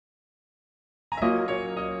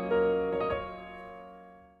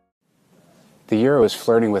The euro is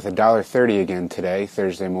flirting with $1.30 again today,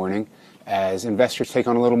 Thursday morning, as investors take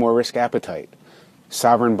on a little more risk appetite.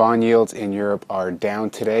 Sovereign bond yields in Europe are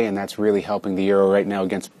down today, and that's really helping the euro right now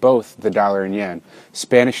against both the dollar and yen.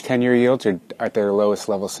 Spanish 10-year yields are at their lowest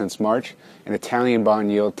level since March, and Italian bond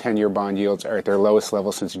yield, 10-year bond yields are at their lowest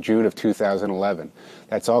level since June of 2011.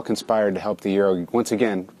 That's all conspired to help the euro once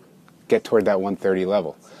again get toward that 130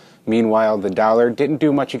 level. Meanwhile, the dollar didn't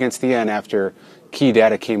do much against the yen after key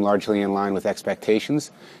data came largely in line with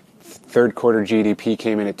expectations. Third quarter GDP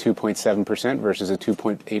came in at 2.7% versus a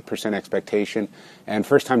 2.8% expectation, and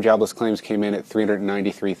first-time jobless claims came in at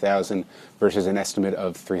 393,000 versus an estimate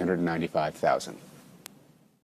of 395,000.